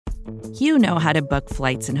You know how to book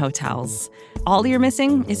flights and hotels. All you're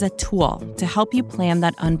missing is a tool to help you plan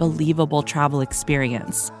that unbelievable travel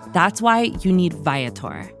experience. That's why you need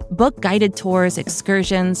Viator. Book guided tours,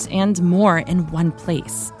 excursions, and more in one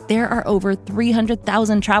place. There are over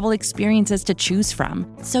 300,000 travel experiences to choose from,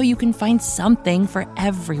 so you can find something for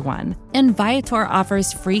everyone. And Viator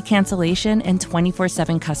offers free cancellation and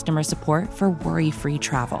 24/7 customer support for worry-free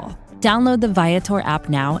travel. Download the Viator app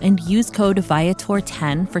now and use code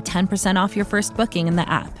Viator10 for 10% off your first booking in the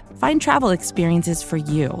app. Find travel experiences for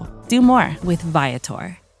you. Do more with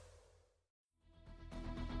Viator.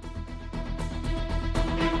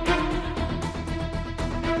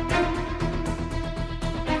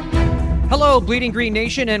 Hello, Bleeding Green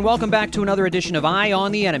Nation, and welcome back to another edition of Eye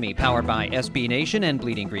on the Enemy, powered by SB Nation and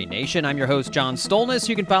Bleeding Green Nation. I'm your host, John Stolnis.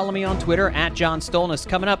 You can follow me on Twitter at John Stolnis.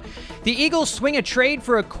 Coming up, the Eagles swing a trade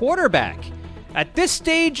for a quarterback at this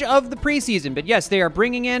stage of the preseason. But yes, they are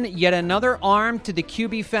bringing in yet another arm to the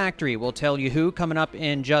QB factory. We'll tell you who coming up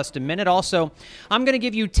in just a minute. Also, I'm going to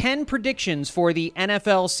give you 10 predictions for the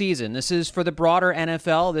NFL season. This is for the broader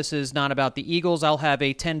NFL. This is not about the Eagles. I'll have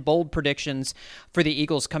a 10 bold predictions for the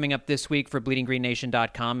Eagles coming up this week for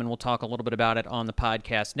bleedinggreennation.com, and we'll talk a little bit about it on the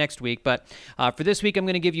podcast next week. But for this week, I'm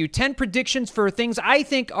going to give you 10 predictions for things I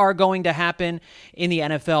think are going to happen in the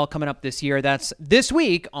NFL coming up this year. That's this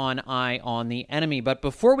week on Eye on the Enemy. But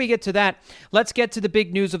before we get to that, let's get to the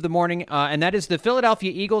big news of the morning, and that is the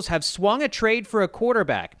Philadelphia Eagles have swung a trade for a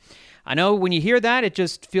quarterback. I know when you hear that, it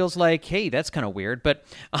just feels like, hey, that's kind of weird, but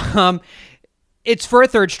it's for a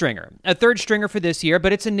third stringer for this year,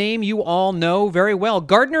 but it's a name you all know very well.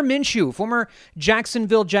 Gardnew Minshew, former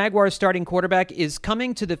Jacksonville Jaguars starting quarterback, is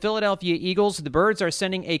coming to the Philadelphia Eagles. The Birds are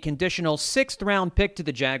sending a conditional 6th-round pick to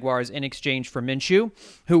the Jaguars in exchange for Minshew,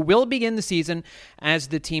 who will begin the season as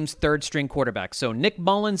the team's third-string quarterback. So Nick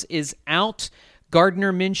Mullins is out.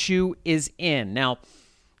 Gardnew Minshew is in. Now,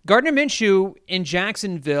 Gardnew Minshew in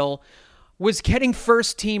Jacksonville was getting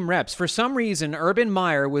first-team reps. For some reason, Urban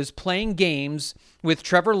Meyer was playing games with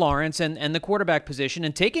Trevor Lawrence and the quarterback position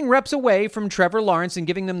and taking reps away from Trevor Lawrence and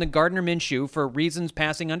giving them to Gardnew Minshew for reasons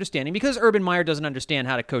passing understanding, because Urban Meyer doesn't understand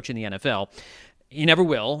how to coach in the NFL. He never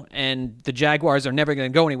will, and the Jaguars are never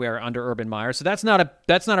going to go anywhere under Urban Meyer. So that's not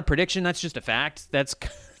a prediction. That's just a fact. That's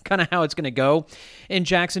kind of how it's going to go in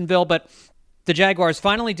Jacksonville. But the Jaguars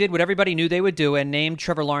finally did what everybody knew they would do and named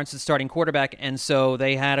Trevor Lawrence the starting quarterback, and so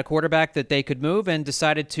they had a quarterback that they could move and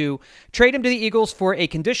decided to trade him to the Eagles for a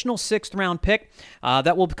conditional 6th-round pick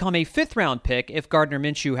that will become a 5th-round pick if Gardnew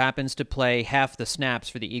Minshew happens to play half the snaps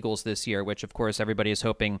for the Eagles this year, which, of course, everybody is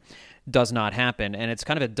hoping does not happen. And it's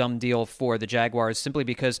kind of a dumb deal for the Jaguars simply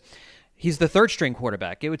because he's the third-string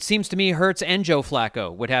quarterback. It seems to me Hurts and Joe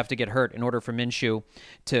Flacco would have to get hurt in order for Minshew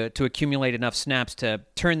to accumulate enough snaps to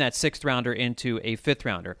turn that 6th-rounder into a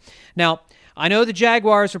 5th-rounder. Now, I know the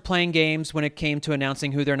Jaguars were playing games when it came to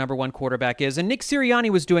announcing who their number one quarterback is, and Nick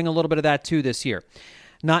Sirianni was doing a little bit of that too this year,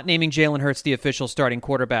 not naming Jalen Hurts the official starting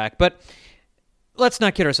quarterback. But let's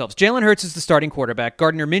not kid ourselves. Jalen Hurts is the starting quarterback.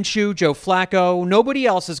 Gardnew Minshew, Joe Flacco, nobody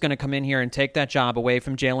else is going to come in here and take that job away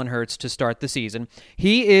from Jalen Hurts to start the season.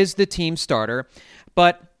 He is the team starter,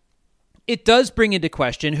 but it does bring into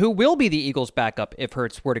question who will be the Eagles' backup if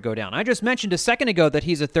Hurts were to go down. I just mentioned a second ago that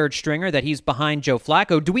he's a third stringer, that he's behind Joe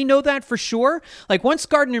Flacco. Do we know that for sure? Like, once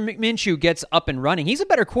Gardnew Minshew gets up and running, he's a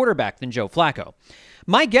better quarterback than Joe Flacco.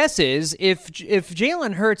 My guess is if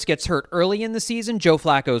Jalen Hurts gets hurt early in the season, Joe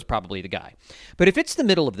Flacco is probably the guy. But if it's the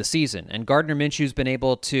middle of the season and Gardnew Minshew's been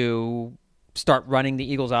able to start running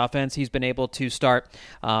the Eagles' offense, he's been able to start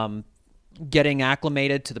getting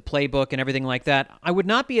acclimated to the playbook and everything like that, I would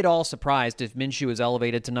not be at all surprised if Minshew is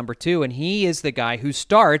elevated to number 2, and he is the guy who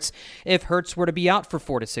starts if Hurts were to be out for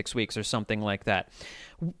 4 to 6 weeks or something like that.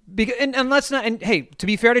 And hey, to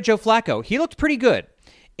be fair to Joe Flacco, he looked pretty good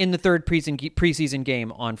in the third preseason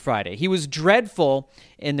game on Friday. He was dreadful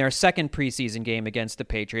in their second preseason game against the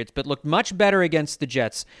Patriots, but looked much better against the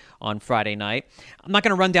Jets on Friday night. I'm not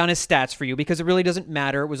going to run down his stats for you because it really doesn't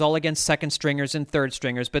matter. It was all against second stringers and third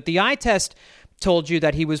stringers, but the eye test told you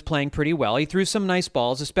that he was playing pretty well. He threw some nice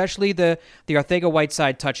balls, especially the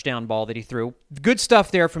Arcega-Whiteside touchdown ball that he threw. Good stuff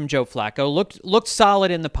there from Joe Flacco. Looked solid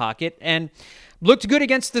in the pocket, and looked good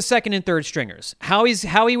against the second and third stringers. How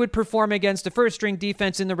he would perform against a first-string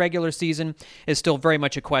defense in the regular season is still very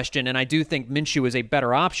much a question, and I do think Minshew is a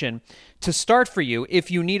better option to start for you if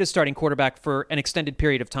you need a starting quarterback for an extended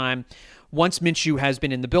period of time once Minshew has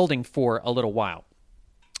been in the building for a little while.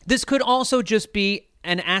 This could also just be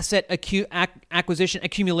an asset acquisition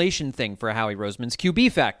accumulation thing for Howie Roseman's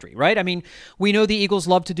QB factory, right? I mean, we know the Eagles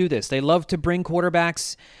love to do this. They love to bring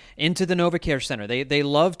quarterbacks into the NovaCare Center. They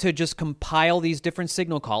love to just compile these different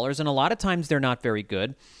signal callers, and a lot of times they're not very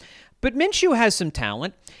good. But Minshew has some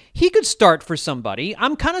talent. He could start for somebody.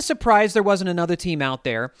 I'm kind of surprised there wasn't another team out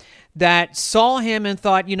there that saw him and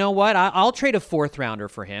thought, you know what, I'll trade a 4th rounder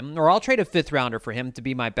for him, or I'll trade a 5th rounder for him to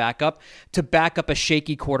be my backup, to back up a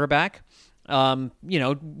shaky quarterback.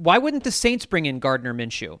 Why wouldn't the Saints bring in Gardnew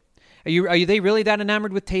Minshew? Are they really that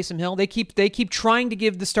enamored with Taysom Hill? They keep trying to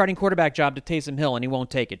give the starting quarterback job to Taysom Hill, and he won't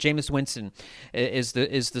take it. Jameis Winston is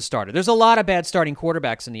the starter. There's a lot of bad starting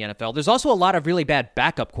quarterbacks in the NFL. There's also a lot of really bad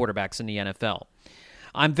backup quarterbacks in the NFL.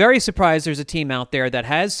 I'm very surprised there's a team out there that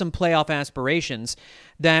has some playoff aspirations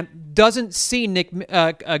that doesn't see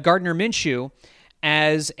Gardnew Minshew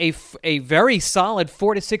as a very solid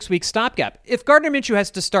 4 to 6 week stopgap. If Gardnew Minshew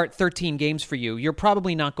has to start 13 games for you, you're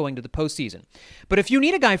probably not going to the postseason. But if you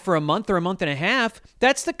need a guy for a month or a month and a half,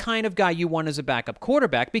 that's the kind of guy you want as a backup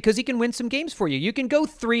quarterback because he can win some games for you. You can go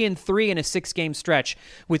 3-3 in a 6-game stretch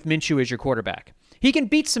with Minshew as your quarterback. He can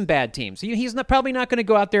beat some bad teams. He's probably not going to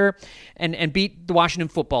go out there and beat the Washington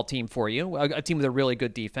football team for you, a team with a really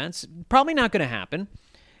good defense. Probably not going to happen.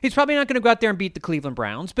 He's probably not going to go out there and beat the Cleveland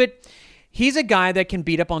Browns, but he's a guy that can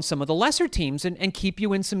beat up on some of the lesser teams and keep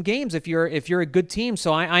you in some games if you're a good team.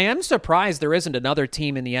 So I am surprised there isn't another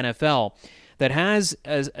team in the NFL that has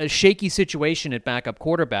a shaky situation at backup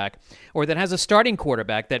quarterback, or that has a starting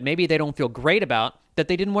quarterback that maybe they don't feel great about, that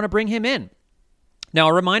they didn't want to bring him in. Now,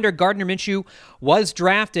 a reminder, Gardnew Minshew was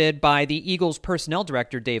drafted by the Eagles personnel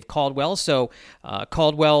director, Dave Caldwell, so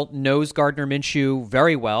Caldwell knows Gardnew Minshew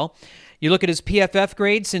very well. You look at his PFF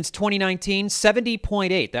grade since 2019,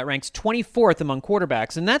 70.8. That ranks 24th among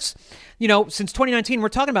quarterbacks. And that's, since 2019, we're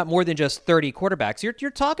talking about more than just 30 quarterbacks.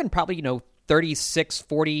 You're talking probably, 36,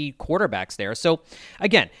 40 quarterbacks there. So,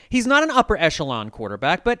 again, he's not an upper echelon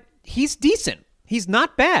quarterback, but he's decent. He's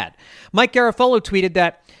not bad. Mike Garafolo tweeted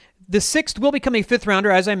that the 6th will become a 5th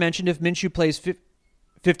rounder, as I mentioned, if Minshew plays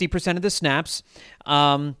 50% of the snaps.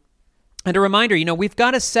 And a reminder, we've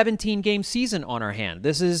got a 17-game season on our hand.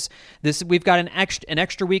 We've got an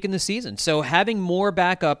extra week in the season. So having more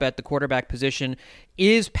backup at the quarterback position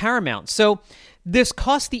is paramount. So this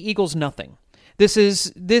costs the Eagles nothing. This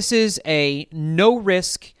is a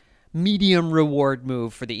no-risk, medium reward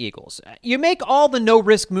move for the Eagles. You make all the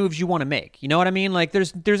no-risk moves you want to make. You know what I mean? Like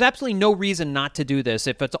there's absolutely no reason not to do this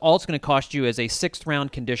if it's all it's going to cost you is a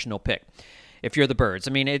 6th-round conditional pick. If you're the Birds.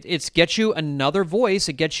 I mean, it gets you another voice.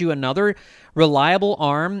 It gets you another reliable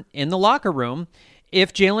arm in the locker room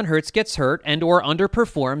if Jalen Hurts gets hurt and or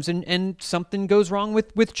underperforms and something goes wrong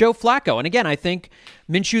with Joe Flacco. And again, I think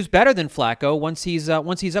Minshew's better than Flacco once he's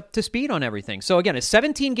up to speed on everything. So again, a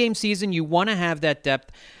 17-game season, you want to have that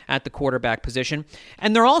depth at the quarterback position.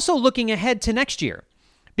 And they're also looking ahead to next year,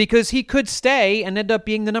 because he could stay and end up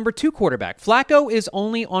being the number 2 quarterback. Flacco is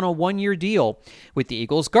only on a 1-year deal with the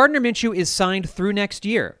Eagles. Gardnew Minshew is signed through next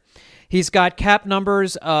year. He's got cap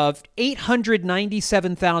numbers of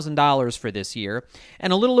 $897,000 for this year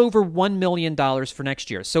and a little over $1 million for next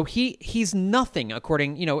year. So he's nothing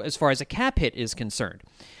according, as far as a cap hit is concerned.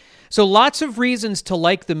 So lots of reasons to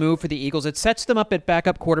like the move for the Eagles. It sets them up at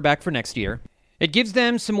backup quarterback for next year. It gives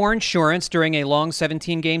them some more insurance during a long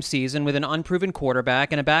 17-game season with an unproven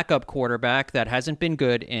quarterback and a backup quarterback that hasn't been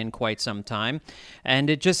good in quite some time. And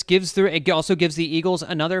it also gives the Eagles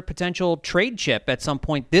another potential trade chip at some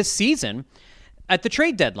point this season at the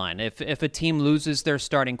trade deadline. If a team loses their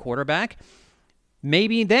starting quarterback,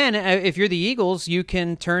 maybe then, if you're the Eagles, you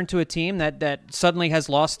can turn to a team that suddenly has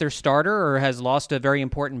lost their starter or has lost a very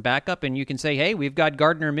important backup, and you can say, hey, we've got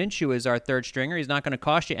Gardnew Minshew as our 3rd stringer. He's not going to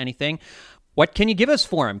cost you anything. What can you give us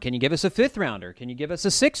for him? Can you give us a 5th rounder? Can you give us a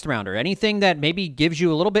 6th rounder? Anything that maybe gives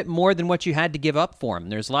you a little bit more than what you had to give up for him.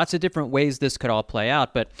 There's lots of different ways this could all play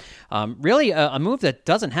out, but really a move that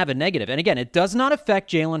doesn't have a negative. And again, it does not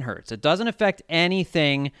affect Jalen Hurts. It doesn't affect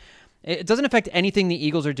anything. It doesn't affect anything the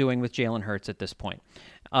Eagles are doing with Jalen Hurts at this point.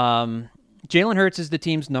 Jalen Hurts is the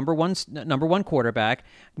team's number one quarterback.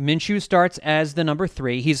 Minshew starts as the number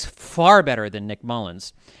 3. He's far better than Nick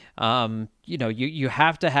Mullins. You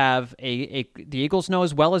have to have the Eagles know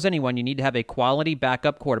as well as anyone, you need to have a quality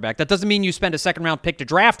backup quarterback. That doesn't mean you spend a 2nd-round pick to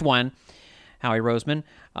draft one, Howie Roseman.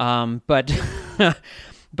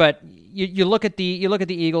 But you look at the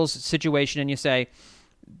Eagles situation and you say,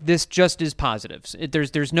 this just is positives.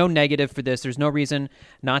 There's no negative for this. There's no reason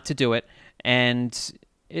not to do it. And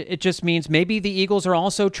It just means maybe the Eagles are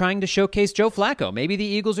also trying to showcase Joe Flacco. Maybe the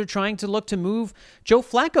Eagles are trying to look to move Joe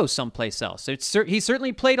Flacco someplace else. He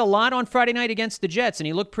certainly played a lot on Friday night against the Jets, and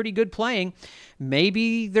he looked pretty good playing.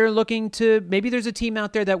 Maybe there's a team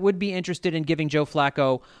out there that would be interested in giving Joe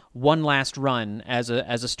Flacco one last run as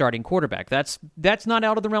a starting quarterback. That's not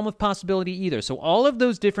out of the realm of possibility either. So all of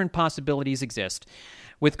those different possibilities exist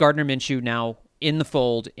with Gardner Minshew now in the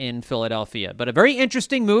fold in Philadelphia. But a very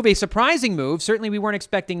interesting move, a surprising move. Certainly we weren't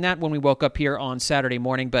expecting that when we woke up here on Saturday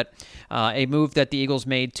morning, but a move that the Eagles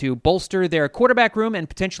made to bolster their quarterback room and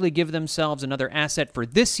potentially give themselves another asset for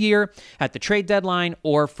this year at the trade deadline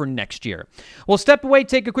or for next year. We'll step away,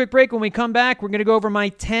 take a quick break. When we come back, we're going to go over my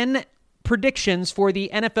 10 predictions for the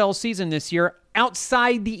NFL season this year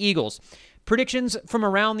outside the Eagles. Predictions from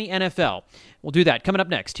around the NFL. We'll do that coming up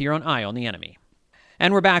next here on Eye on the Enemy.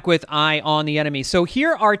 And we're back with Eye on the Enemy. So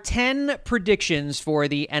here are 10 predictions for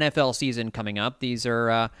the NFL season coming up. These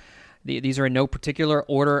are in no particular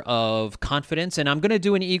order of confidence, and I'm going to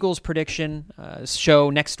do an Eagles prediction show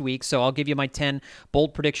next week, so I'll give you my 10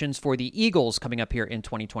 bold predictions for the Eagles coming up here in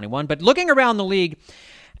 2021. But looking around the league,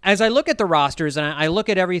 as I look at the rosters and I look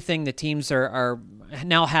at everything the teams are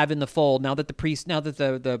now have in the fold, now that the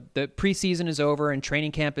preseason is over and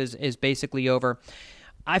training camp is basically over,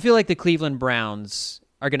 I feel like the Cleveland Browns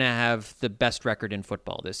are going to have the best record in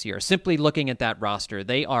football this year. Simply looking at that roster,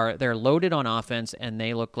 they're loaded on offense, and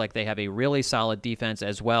they look like they have a really solid defense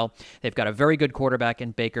as well. They've got a very good quarterback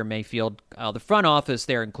in Baker Mayfield. The front office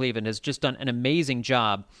there in Cleveland has just done an amazing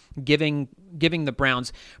job giving the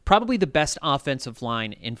Browns probably the best offensive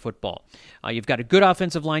line in football. You've got a good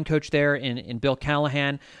offensive line coach there in Bill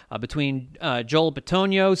Callahan, between Joel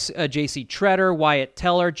Bitonio, J.C. Treader, Wyatt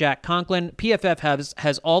Teller, Jack Conklin. PFF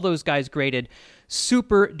has all those guys graded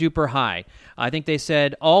super duper high. I think they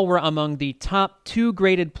said all were among the top 2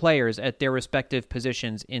 graded players at their respective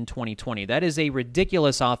positions in 2020. That is a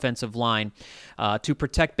ridiculous offensive line to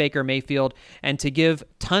protect Baker Mayfield and to give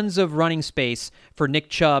tons of running space for Nick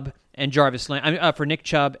Chubb and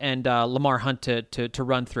Lamar Hunt to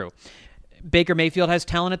run through. Baker Mayfield has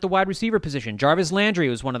talent at the wide receiver position. Jarvis Landry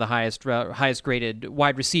was one of the highest graded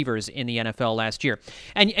wide receivers in the NFL last year.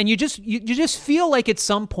 And you just feel like at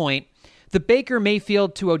some point the Baker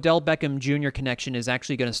Mayfield to Odell Beckham Jr. connection is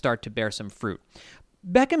actually going to start to bear some fruit.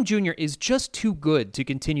 Beckham Jr. is just too good to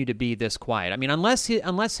continue to be this quiet. I mean, unless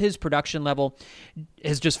his production level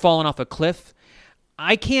has just fallen off a cliff,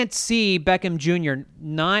 I can't see Beckham Jr.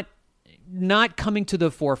 not coming to the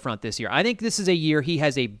forefront this year. I think this is a year he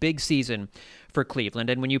has a big season for Cleveland,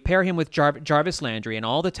 and when you pair him with Jarvis Landry and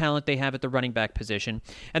all the talent they have at the running back position,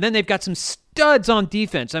 and then they've got some studs on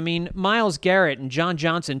defense. I mean, Myles Garrett and John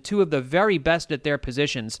Johnson, 2 of the very best at their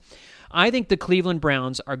positions. I think the Cleveland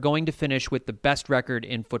Browns are going to finish with the best record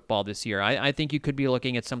in football this year. I think you could be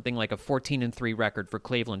looking at something like a 14-3 record for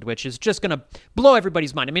Cleveland, which is just going to blow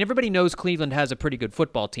everybody's mind. I mean, everybody knows Cleveland has a pretty good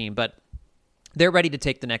football team, but they're ready to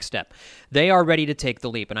take the next step. They are ready to take the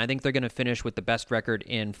leap, and I think they're going to finish with the best record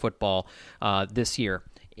in football this year.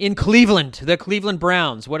 In Cleveland, the Cleveland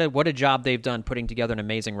Browns, what a job they've done putting together an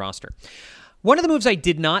amazing roster. One of the moves I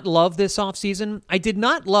did not love this offseason, I did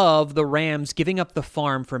not love the Rams giving up the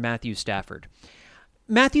farm for Matthew Stafford.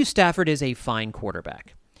 Matthew Stafford is a fine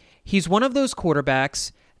quarterback. He's one of those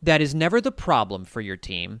quarterbacks that is never the problem for your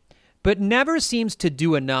team, but never seems to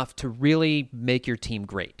do enough to really make your team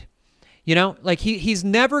great. You know, like he's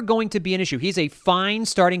never going to be an issue. He's a fine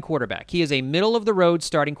starting quarterback. He is a middle-of-the-road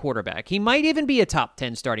starting quarterback. He might even be a top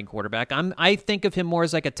 10 starting quarterback. I think of him more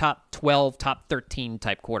as like a top 12, top 13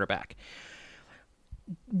 type quarterback.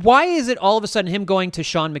 Why is it all of a sudden him going to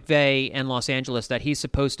Sean McVay and Los Angeles that he's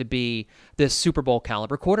supposed to be this Super Bowl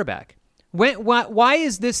caliber quarterback? Why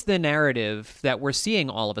is this the narrative that we're seeing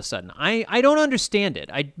all of a sudden? I don't understand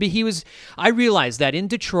it. I realize that in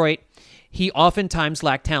Detroit, he oftentimes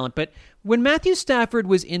lacked talent, but when Matthew Stafford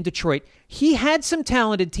was in Detroit, he had some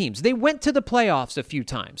talented teams. They went to the playoffs a few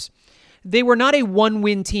times. They were not a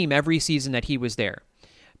one-win team every season that he was there.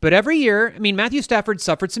 But every year, I mean, Matthew Stafford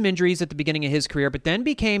suffered some injuries at the beginning of his career, but then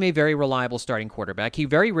became a very reliable starting quarterback. He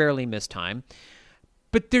very rarely missed time.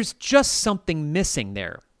 But there's just something missing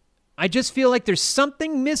there. I just feel like there's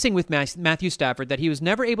something missing with Matthew Stafford that he was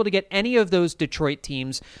never able to get any of those Detroit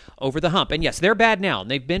teams over the hump. And yes, they're bad now,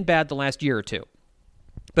 and they've been bad the last year or two.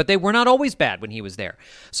 But they were not always bad when he was there.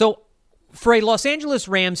 So for a Los Angeles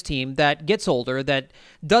Rams team that gets older, that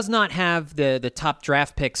does not have the top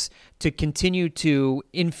draft picks to continue to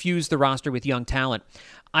infuse the roster with young talent,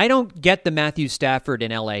 I don't get the Matthew Stafford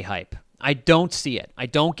in LA hype. I don't see it. I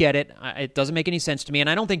don't get it. It doesn't make any sense to me, and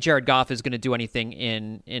I don't think Jared Goff is going to do anything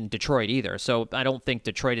in Detroit either. So I don't think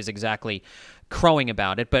Detroit is exactly crowing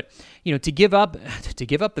about it. But to give up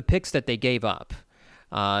the picks that they gave up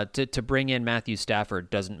to bring in Matthew Stafford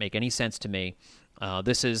doesn't make any sense to me.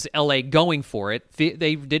 This is LA going for it.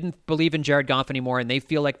 They didn't believe in Jared Goff anymore, and they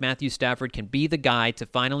feel like Matthew Stafford can be the guy to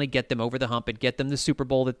finally get them over the hump and get them the Super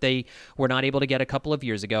Bowl that they were not able to get a couple of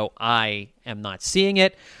years ago. I am not seeing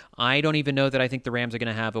it. I don't even know that I think the Rams are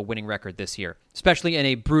going to have a winning record this year, especially in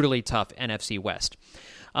a brutally tough NFC West.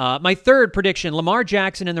 My third prediction, Lamar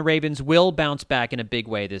Jackson and the Ravens will bounce back in a big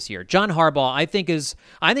way this year. John Harbaugh, I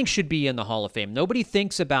think should be in the Hall of Fame. Nobody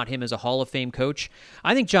thinks about him as a Hall of Fame coach.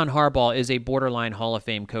 I think John Harbaugh is a borderline Hall of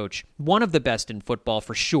Fame coach, one of the best in football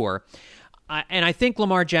for sure. And I think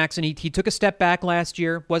Lamar Jackson, he took a step back last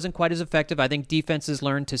year, wasn't quite as effective. I think defenses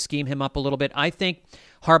learned to scheme him up a little bit. I think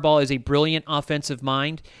Harbaugh is a brilliant offensive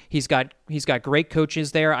mind. He's got great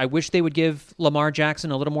coaches there. I wish they would give Lamar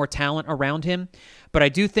Jackson a little more talent around him, but I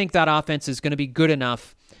do think that offense is going to be good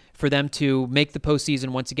enough for them to make the postseason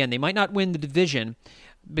once again. They might not win the division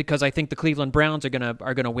because I think the Cleveland Browns are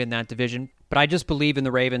gonna win that division. But I just believe in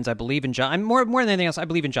the Ravens. I believe in John. More than anything else, I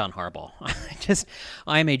believe in John Harbaugh.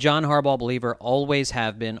 I am a John Harbaugh believer. Always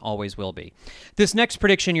have been. Always will be. This next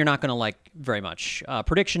prediction you're not going to like very much.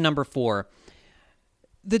 Prediction number 4.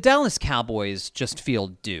 The Dallas Cowboys just feel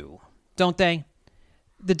due, don't they?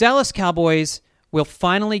 The Dallas Cowboys will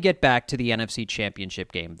finally get back to the NFC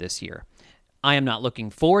Championship game this year. I am not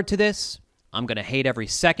looking forward to this. I'm going to hate every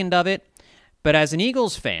second of it. But as an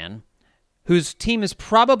Eagles fan, whose team is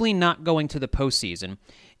probably not going to the postseason,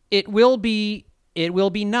 it will be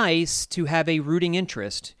nice to have a rooting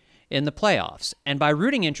interest in the playoffs. And by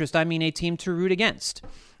rooting interest, I mean a team to root against.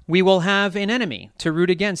 We will have an enemy to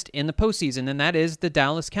root against in the postseason, and that is the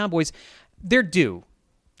Dallas Cowboys. They're due,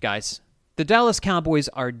 guys. The Dallas Cowboys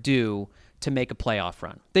are due to make a playoff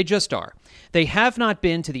run. They just are. They have not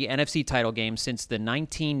been to the NFC title game since the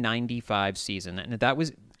 1995 season, and that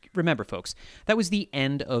was... Remember, folks, that was the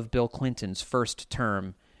end of Bill Clinton's first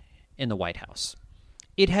term in the White House.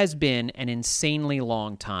 It has been an insanely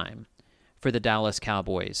long time for the Dallas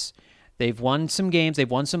Cowboys. They've won some games.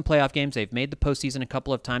 They've won some playoff games. They've made the postseason a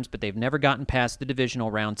couple of times, but they've never gotten past the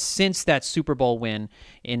divisional round since that Super Bowl win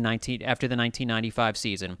after the 1995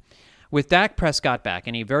 season. With Dak Prescott back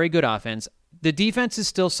and a very good offense, the defense is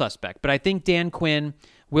still suspect, but I think Dan Quinn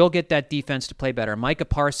will get that defense to play better. Micah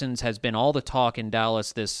Parsons has been all the talk in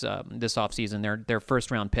Dallas this offseason, their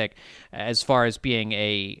first-round pick, as far as being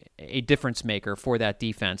a difference maker for that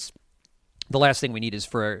defense. The last thing we need is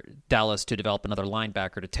for Dallas to develop another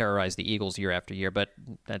linebacker to terrorize the Eagles year after year, but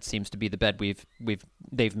that seems to be the bed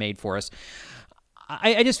they've made for us.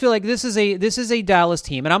 I just feel like this is a Dallas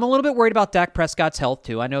team, and I'm a little bit worried about Dak Prescott's health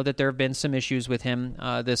too. I know that there have been some issues with him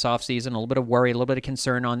this offseason, a little bit of worry, a little bit of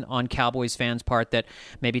concern on Cowboys fans' part that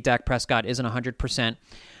maybe Dak Prescott isn't 100%.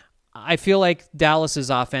 I feel like Dallas's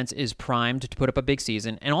offense is primed to put up a big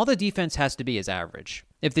season, and all the defense has to be is average.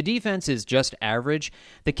 If the defense is just average,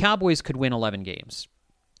 the Cowboys could win 11 games.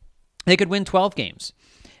 They could win 12 games.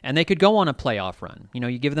 And they could go on a playoff run.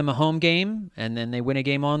 You give them a home game, and then they win a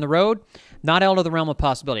game on the road. Not out of the realm of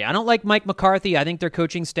possibility. I don't like Mike McCarthy. I think their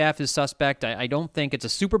coaching staff is suspect. I don't think it's a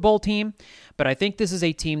Super Bowl team, but I think this is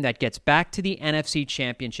a team that gets back to the NFC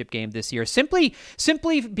Championship game this year, simply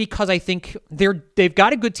because I think they've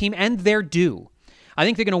got a good team, and they're due. I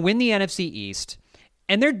think they're going to win the NFC East,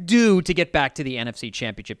 and they're due to get back to the NFC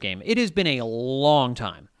Championship game. It has been a long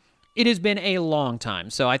time. It has been a long time,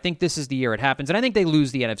 so I think this is the year it happens, and I think they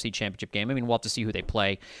lose the NFC Championship game. I mean, we'll have to see who they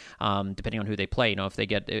play, depending on who they play. If they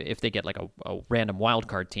get like a random wild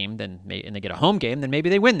card team, and they get a home game, then maybe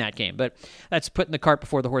they win that game. But that's putting the cart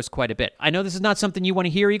before the horse quite a bit. I know this is not something you want to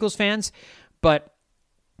hear, Eagles fans, but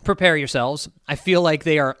prepare yourselves. I feel like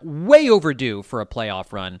they are way overdue for a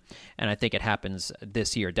playoff run, and I think it happens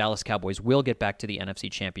this year. Dallas Cowboys will get back to the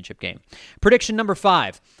NFC Championship game. Prediction number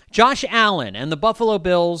 5, Josh Allen and the Buffalo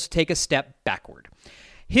Bills take a step backward.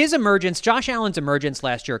 Josh Allen's emergence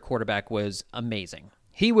last year at quarterback was amazing.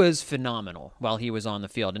 He was phenomenal while he was on the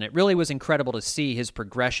field, and it really was incredible to see his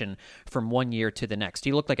progression from one year to the next.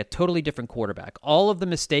 He looked like a totally different quarterback. All of the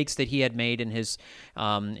mistakes that he had made in his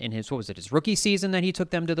his rookie season that he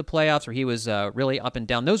took them to the playoffs, where he was really up and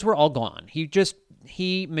down, those were all gone.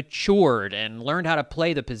 He matured and learned how to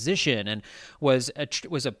play the position and was a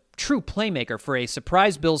true playmaker for a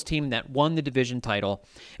surprise Bills team that won the division title.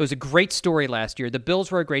 It was a great story last year. The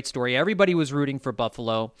Bills were a great story. Everybody was rooting for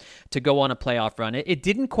Buffalo to go on a playoff run. It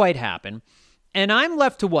didn't quite happen. And I'm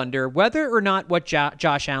left to wonder whether or not what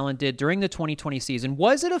Josh Allen did during the 2020 season,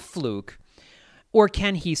 was it a fluke or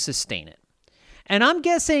can he sustain it? And I'm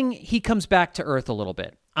guessing he comes back to earth a little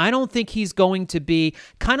bit. I don't think he's going to be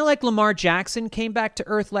kind of like Lamar Jackson came back to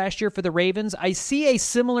earth last year for the Ravens. I see a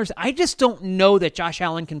similar. I just don't know that Josh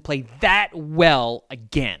Allen can play that well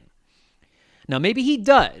again. Now, maybe he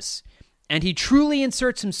does, and he truly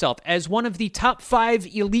inserts himself as one of the top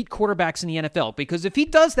 5 elite quarterbacks in the NFL, because if he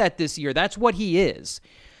does that this year, that's what he is.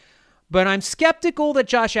 But I'm skeptical that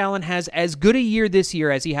Josh Allen has as good a year this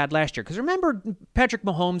year as he had last year. Because remember Patrick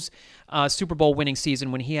Mahomes' Super Bowl winning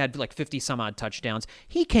season when he had like 50-some-odd touchdowns?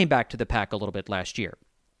 He came back to the pack a little bit last year,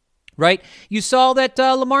 right? You saw that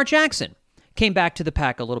Lamar Jackson came back to the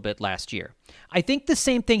pack a little bit last year. I think the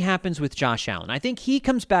same thing happens with Josh Allen. I think he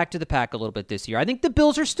comes back to the pack a little bit this year. I think the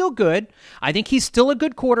Bills are still good. I think he's still a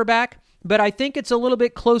good quarterback. But I think it's a little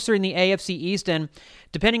bit closer in the AFC East, and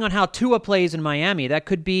depending on how Tua plays in Miami, that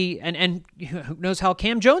could be, and who knows how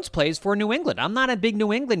Cam Jones plays for New England. I'm not a big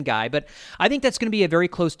New England guy, but I think that's going to be a very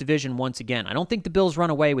close division once again. I don't think the Bills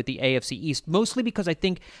run away with the AFC East, mostly because I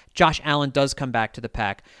think Josh Allen does come back to the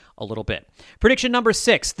pack a little bit. Prediction number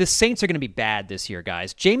 6, the Saints are going to be bad this year,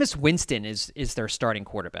 guys. Jameis Winston is their starting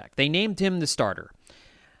quarterback. They named him the starter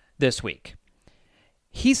this week.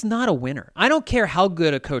 He's not a winner. I don't care how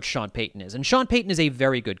good a coach Sean Payton is, and Sean Payton is a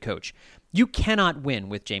very good coach. You cannot win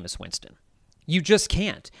with Jameis Winston. You just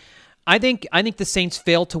can't. I think the Saints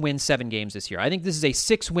failed to win 7 games this year. I think this is a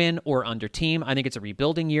 6-win or under team. I think it's a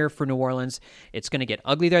rebuilding year for New Orleans. It's going to get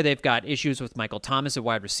ugly there. They've got issues with Michael Thomas at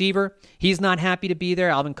wide receiver. He's not happy to be there.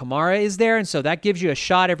 Alvin Kamara is there, and so that gives you a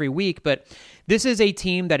shot every week. But this is a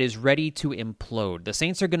team that is ready to implode. The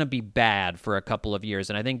Saints are going to be bad for a couple of years,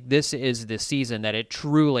 and I think this is the season that it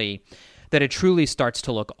truly starts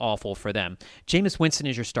to look awful for them. Jameis Winston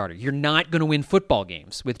is your starter. You're not going to win football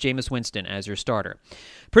games with Jameis Winston as your starter.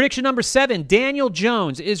 Prediction number 7, Daniel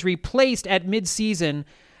Jones is replaced at midseason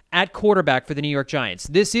at quarterback for the New York Giants.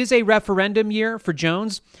 This is a referendum year for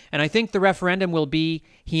Jones, and I think the referendum will be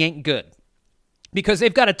he ain't good. Because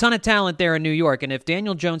they've got a ton of talent there in New York, and if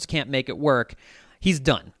Daniel Jones can't make it work, he's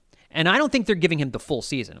done. And I don't think they're giving him the full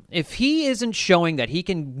season. If he isn't showing that he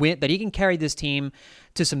can win, that he can carry this team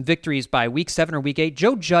to some victories by week 7 or week 8,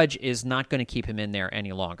 Joe Judge is not going to keep him in there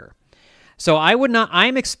any longer. So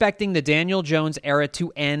I'm expecting the Daniel Jones era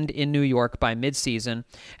to end in New York by midseason.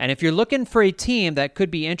 And if you're looking for a team that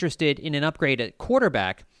could be interested in an upgrade at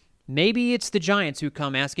quarterback, maybe it's the Giants who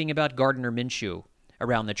come asking about Gardnew Minshew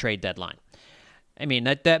around the trade deadline. I mean,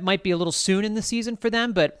 that might be a little soon in the season for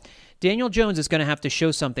them, but Daniel Jones is going to have to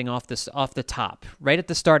show something off the top right at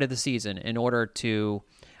the start of the season in order to,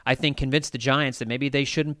 I think, convince the Giants that maybe they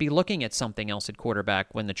shouldn't be looking at something else at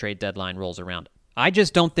quarterback when the trade deadline rolls around. I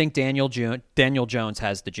just don't think Daniel Jones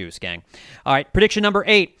has the juice, gang. All right, prediction number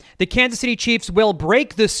 8. The Kansas City Chiefs will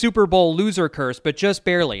break the Super Bowl loser curse, but just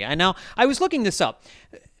barely. And now, I was looking this up.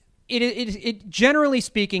 It generally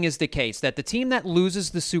speaking is the case that the team that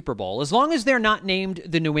loses the Super Bowl, as long as they're not named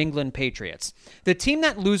the New England Patriots, the team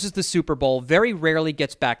that loses the Super Bowl very rarely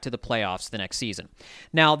gets back to the playoffs the next season.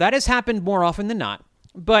 Now, that has happened more often than not,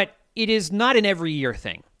 but it is not an every year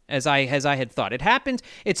thing, as I had thought.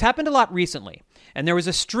 It's happened a lot recently, and there was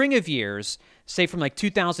a string of years, say from like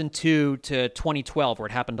 2002 to 2012, where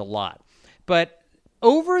it happened a lot. But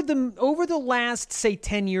over the last, say,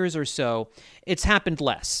 10 years or so, it's happened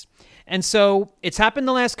less. And so it's happened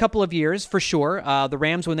the last couple of years, for sure. The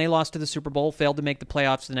Rams, when they lost to the Super Bowl, failed to make the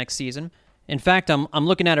playoffs the next season. In fact, I'm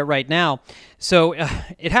looking at it right now. So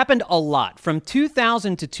it happened a lot. From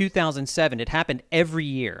 2000 to 2007, it happened every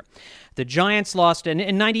year. The Giants lost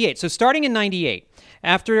in 98. So starting in 98,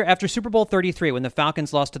 after Super Bowl 33, when the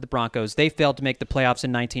Falcons lost to the Broncos, they failed to make the playoffs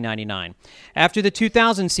in 1999. After the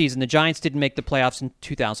 2000 season, the Giants didn't make the playoffs in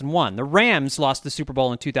 2001. The Rams lost the Super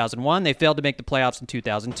Bowl in 2001. They failed to make the playoffs in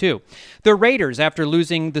 2002. The Raiders, after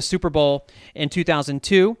losing the Super Bowl in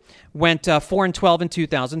 2002, went 4-12 in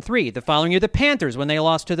 2003. The following year, the Panthers, when they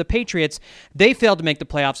lost to the Patriots, they failed to make the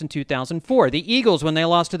playoffs in 2004. The Eagles, when they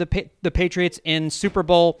lost to the Patriots in Super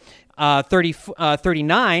Bowl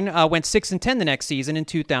 39, went 6-10 the next season in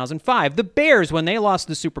 2005. The Bears, when they lost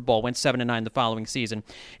the Super Bowl, went 7-9 the following season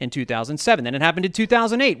in 2007. Then it happened in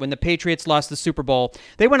 2008 when the Patriots lost the Super Bowl.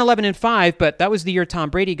 They went 11-5, but that was the year Tom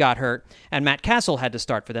Brady got hurt and Matt Castle had to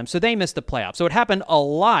start for them, so they missed the playoffs. So it happened a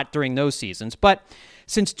lot during those seasons. But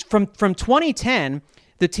since from 2010,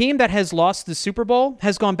 the team that has lost the Super Bowl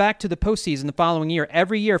has gone back to the postseason the following year,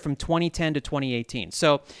 every year from 2010 to 2018.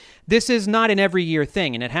 So this is not an every year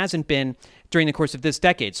thing, and it hasn't been during the course of this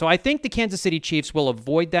decade. So I think the Kansas City Chiefs will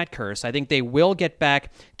avoid that curse. I think they will get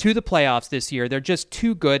back to the playoffs this year. They're just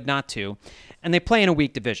too good not to, and they play in a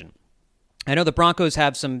weak division. I know the Broncos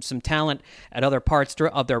have some talent at other parts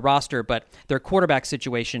of their roster, but their quarterback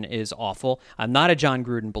situation is awful. I'm not a John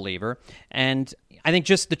Gruden believer, and I think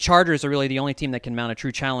just the Chargers are really the only team that can mount a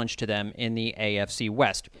true challenge to them in the AFC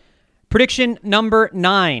West. Prediction number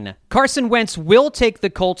 9. Carson Wentz will take the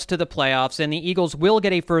Colts to the playoffs, and the Eagles will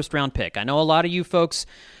get a first-round pick. I know a lot of you folks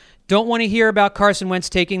don't want to hear about Carson Wentz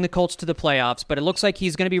taking the Colts to the playoffs, but it looks like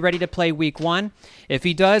he's going to be ready to play week 1. If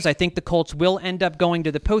he does, I think the Colts will end up going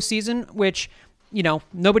to the postseason, which,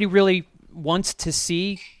 nobody really wants to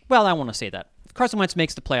see. Well, I want to say that. If Carson Wentz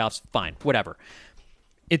makes the playoffs, fine, whatever.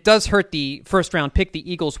 It does hurt the first-round pick the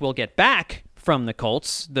Eagles will get back from the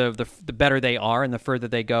Colts, the better they are and the further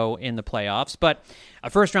they go in the playoffs. But a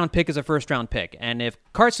first-round pick is a first-round pick. And if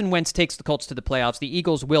Carson Wentz takes the Colts to the playoffs, the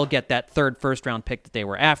Eagles will get that third first-round pick that they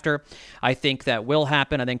were after. I think that will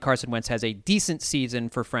happen. I think Carson Wentz has a decent season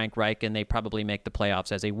for Frank Reich, and they probably make the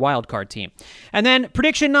playoffs as a wild card team. And then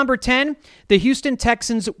prediction number 10, the Houston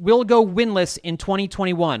Texans will go winless in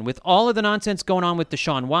 2021. With all of the nonsense going on with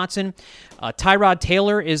Deshaun Watson, Tyrod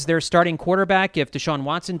Taylor is their starting quarterback if Deshaun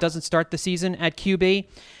Watson doesn't start the season at QB.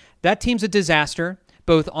 That team's a disaster,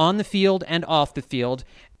 both on the field and off the field.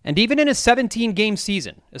 And even in a 17-game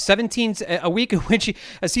season, a season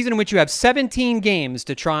in which you have 17 games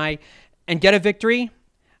to try and get a victory,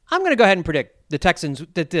 I'm going to go ahead and predict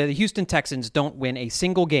the Houston Texans don't win a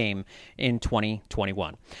single game in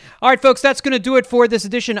 2021. All right, folks, that's going to do it for this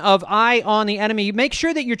edition of Eye on the Enemy. Make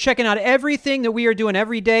sure that you're checking out everything that we are doing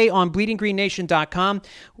every day on bleedinggreennation.com.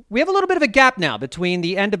 We have a little bit of a gap now between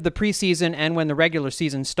the end of the preseason and when the regular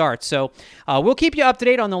season starts. So we'll keep you up to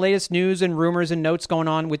date on the latest news and rumors and notes going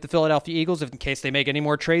on with the Philadelphia Eagles. If in case they make any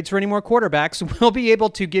more trades for any more quarterbacks, we'll be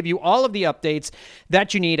able to give you all of the updates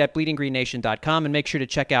that you need at bleedinggreennation.com. And make sure to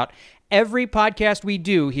check out every podcast we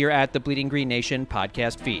do here at the Bleeding Green Nation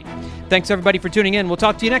podcast feed. Thanks, everybody, for tuning in. We'll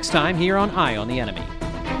talk to you next time here on Eye on the Enemy.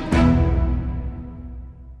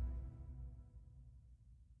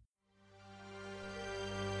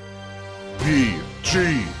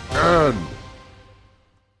 BGN.